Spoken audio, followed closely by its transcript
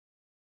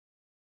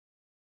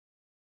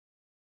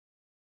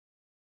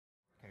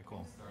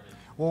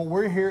Well,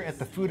 we're here at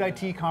the Food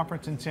IT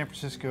Conference in San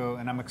Francisco,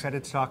 and I'm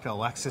excited to talk to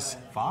Alexis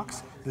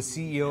Fox, the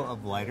CEO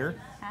of Lighter.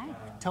 Hi.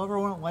 Tell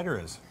everyone what Lighter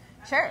is.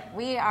 Sure.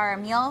 We are a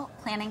meal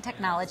planning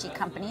technology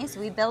company, so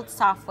we build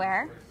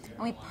software,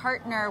 and we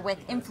partner with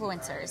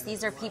influencers.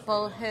 These are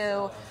people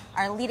who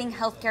are leading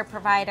healthcare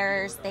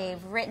providers,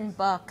 they've written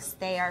books,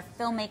 they are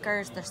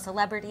filmmakers, they're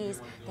celebrities,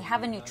 they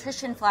have a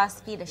nutrition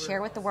philosophy to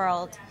share with the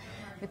world.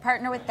 We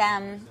partner with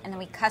them, and then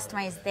we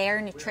customize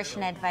their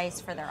nutrition advice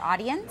for their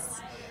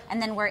audience.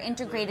 And then we're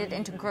integrated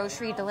into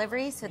grocery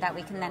delivery so that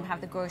we can then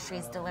have the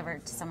groceries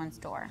delivered to someone's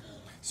door.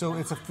 So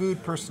it's a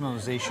food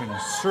personalization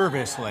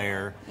service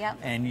layer, Yep.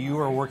 and you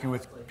are working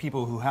with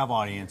people who have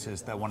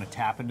audiences that want to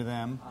tap into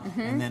them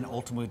and then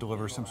ultimately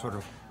deliver some sort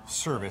of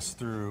service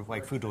through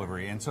like food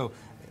delivery. And so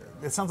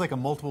it sounds like a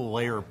multiple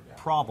layer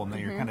problem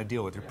that you're kind of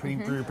dealing with.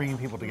 You're bringing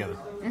people together.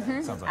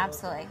 Sounds like.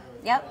 Absolutely.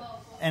 Yep.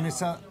 And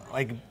it's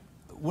like,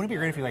 wouldn't it be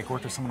great if you like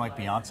worked with someone like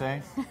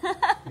Beyonce?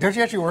 Don't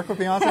you actually work with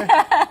Beyonce?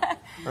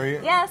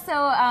 Yeah, so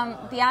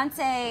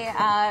Beyonce,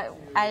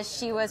 as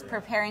she was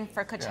preparing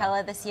for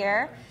Coachella this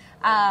year,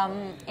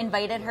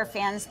 invited her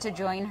fans to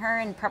join her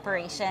in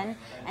preparation.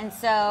 And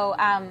so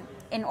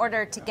in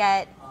order to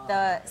get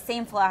the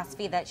same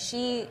philosophy that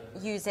she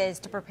uses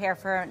to prepare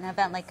for an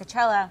event like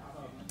Coachella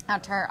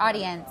out to her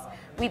audience,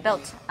 we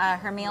built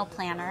her meal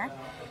planner.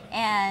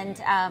 And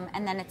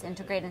then it's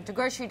integrated into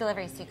grocery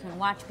delivery, so you can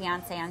watch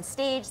Beyonce on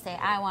stage, say,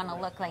 I want to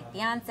look like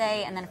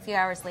Beyonce, and then a few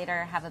hours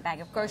later have a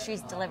bag of groceries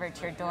delivered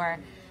to your door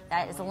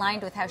that is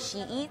aligned with how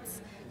she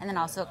eats, and then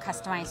also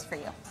customized for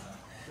you.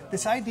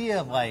 This idea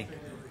of like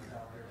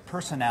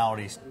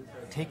personalities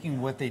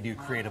taking what they do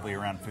creatively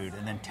around food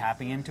and then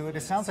tapping into it,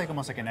 it sounds like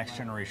almost like a next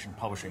generation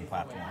publishing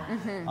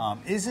platform.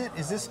 Is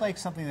this like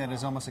something that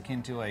is almost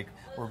akin to like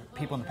where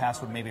people in the past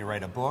would maybe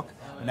write a book,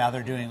 but now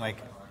they're doing like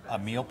a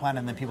meal plan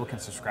and then people can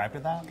subscribe to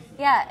that?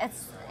 Yeah,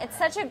 it's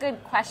such a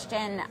good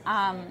question.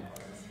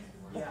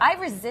 I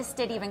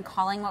resisted even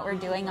calling what we're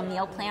doing a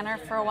meal planner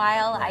for a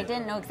while. I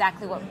didn't know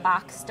exactly what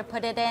box to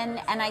put it in,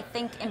 and I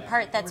think in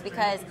part that's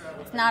because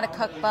it's not a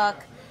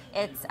cookbook.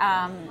 It's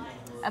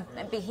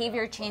a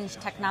behavior change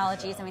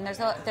technologies. I mean,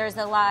 there's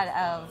a lot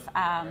of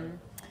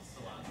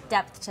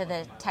depth to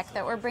the tech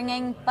that we're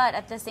bringing, but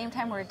at the same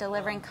time we're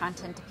delivering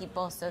content to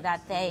people so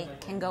that they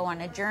can go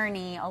on a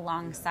journey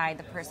alongside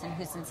the person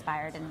who's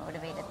inspired and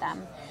motivated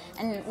them.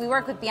 And we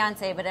work with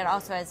Beyonce, but it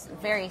also has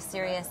very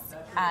serious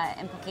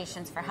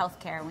implications for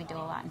healthcare, and we do a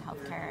lot in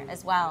healthcare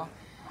as well.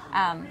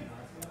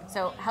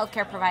 So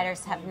healthcare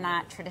providers have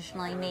not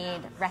traditionally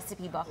made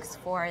recipe books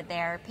for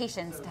their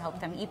patients to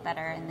help them eat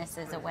better, and this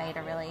is a way to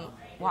really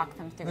walk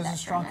them through that. There's a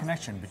strong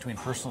connection between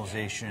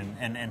personalization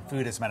and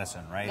food as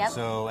medicine, right? Yep.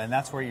 So, and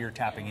that's where you're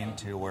tapping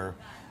into, where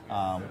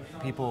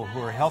people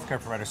who are healthcare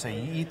providers say,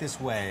 you eat this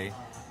way,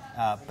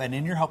 and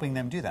then you're helping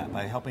them do that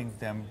by helping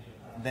them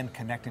then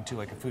connect into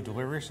like a food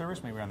delivery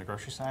service, maybe on the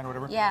grocery side or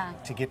whatever,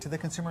 to get to the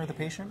consumer or the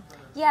patient?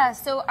 Yeah,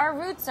 so our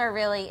roots are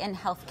really in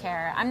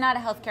healthcare. I'm not a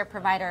healthcare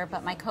provider,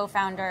 but my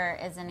co-founder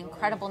is an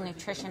incredible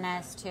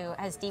nutritionist who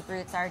has deep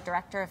roots, our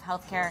director of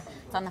healthcare.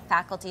 It's on the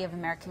faculty of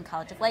American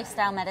College of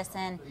Lifestyle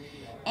Medicine.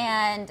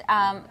 And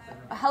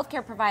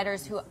healthcare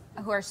providers who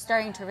are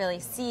starting to really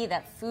see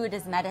that food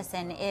as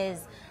medicine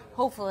is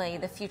hopefully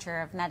the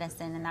future of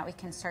medicine, and that we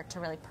can start to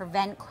really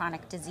prevent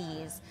chronic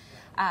disease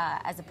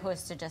as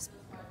opposed to just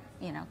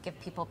give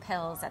people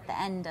pills at the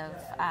end of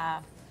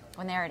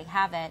when they already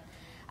have it.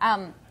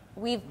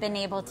 We've been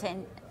able to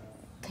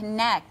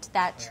connect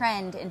that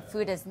trend in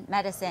food as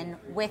medicine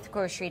with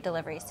grocery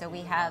delivery. So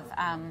we have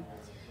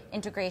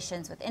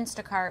integrations with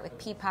Instacart, with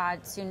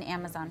Peapod, soon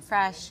Amazon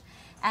Fresh,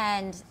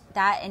 and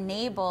that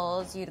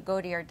enables you to go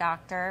to your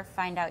doctor,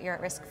 find out you're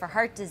at risk for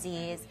heart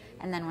disease,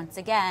 and then once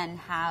again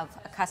have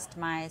a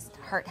customized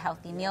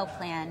heart-healthy meal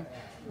plan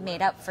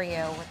made up for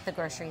you with the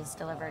groceries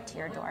delivered to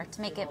your door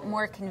to make it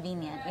more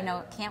convenient.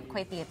 It can't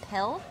quite be a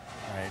pill.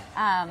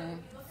 Right.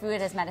 Food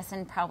as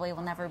medicine probably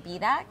will never be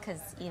that, because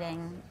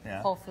eating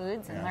whole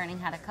foods and learning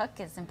how to cook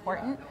is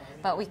important,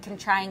 but we can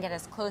try and get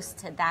as close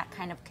to that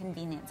kind of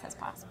convenience as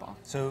possible.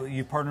 So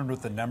you partnered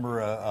with a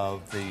number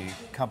of the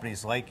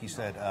companies, like you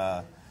said,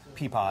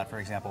 Peapod, for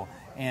example,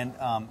 and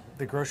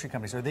the grocery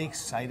companies. Are they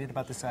excited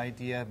about this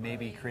idea of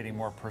maybe creating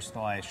more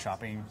personalized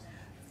shopping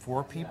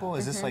for people?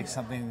 Is this like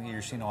something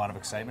you're seeing a lot of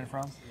excitement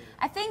from?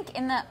 I think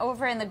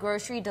over in the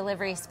grocery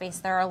delivery space,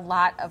 there are a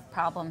lot of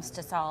problems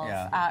to solve.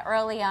 Yeah.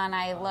 Early on,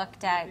 I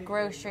looked at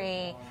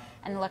grocery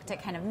and looked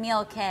at kind of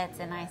meal kits,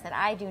 and I said,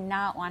 I do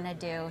not want to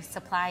do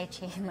supply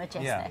chain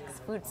logistics,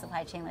 food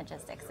supply chain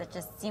logistics. It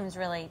just seems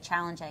really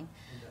challenging.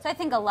 So I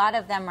think a lot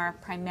of them are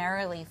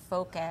primarily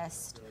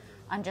focused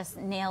on just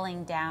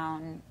nailing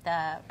down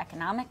the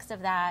economics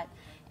of that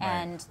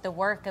and the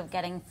work of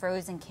getting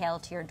frozen kale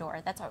to your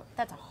door. That's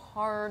a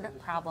hard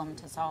problem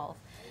to solve.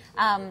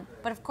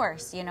 But of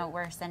course,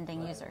 we're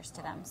sending users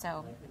to them,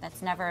 so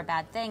that's never a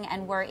bad thing,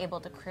 and we're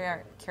able to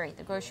curate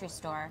the grocery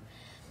store.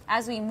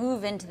 As we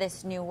move into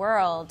this new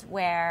world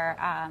where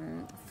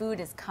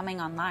food is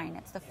coming online,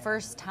 it's the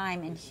first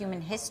time in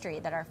human history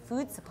that our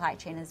food supply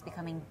chain is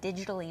becoming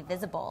digitally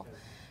visible,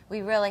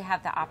 we really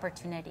have the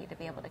opportunity to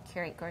be able to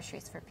curate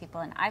groceries for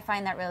people, and I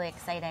find that really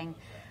exciting.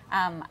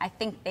 I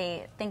think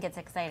they think it's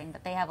exciting,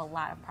 but they have a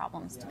lot of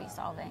problems to be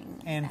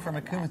solving. And from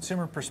a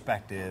consumer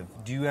perspective,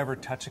 do you ever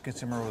touch a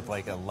consumer with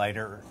like a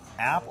lighter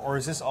app, or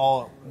is this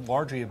all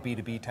largely a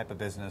B2B type of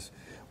business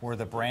where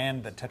the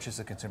brand that touches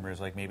the consumer is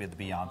like maybe the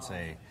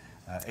Beyonce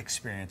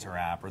experience or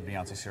app, or the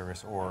Beyonce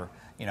service, or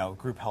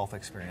group health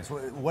experience?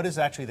 What is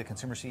actually the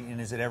consumer see,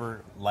 and is it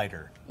ever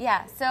lighter?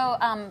 Yeah,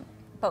 so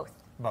both.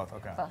 Both,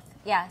 okay. Both,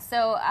 yeah.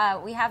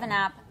 So we have an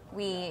app.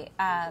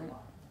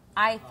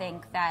 I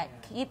think that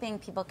keeping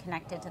people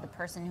connected to the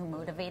person who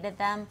motivated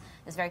them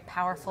is very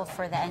powerful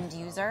for the end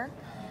user.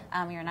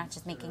 You're not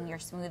just making your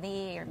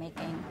smoothie, you're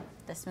making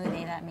the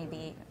smoothie that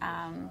maybe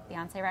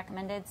Beyonce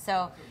recommended.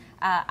 So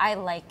I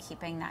like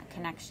keeping that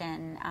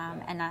connection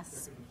and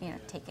us,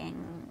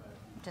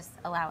 just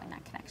allowing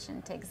that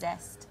connection to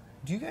exist.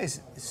 Do you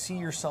guys see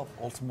yourself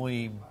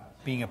ultimately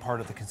being a part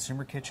of the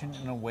consumer kitchen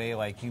in a way,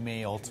 like you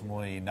may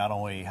ultimately not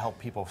only help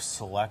people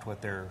select what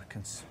their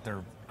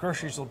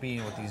groceries will be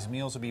and what these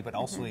meals will be, but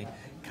also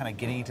kind of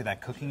getting into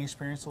that cooking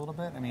experience a little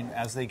bit? I mean,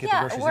 as they get the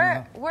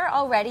groceries we're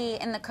already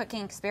in the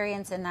cooking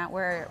experience in that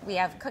we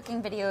have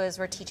cooking videos,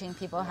 we're teaching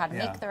people how to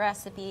make the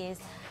recipes.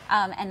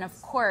 And of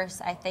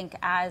course, I think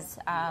as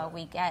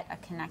we get a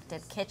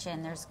connected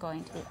kitchen, there's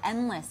going to be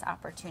endless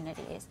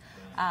opportunities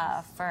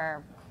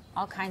for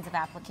all kinds of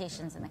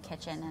applications in the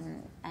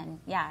kitchen, and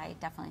yeah, I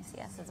definitely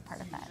see us as a part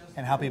of that.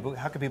 And how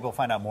can people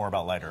find out more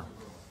about Lighter?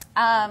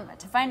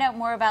 To find out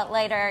more about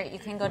Lighter, you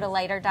can go to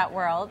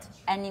lighter.world,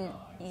 and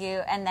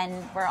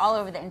then we're all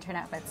over the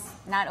internet, but it's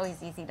not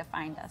always easy to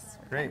find us.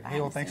 Great.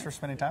 Hey, well, thanks for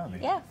spending time with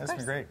me. Yeah, That's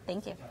been great.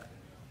 Thank you.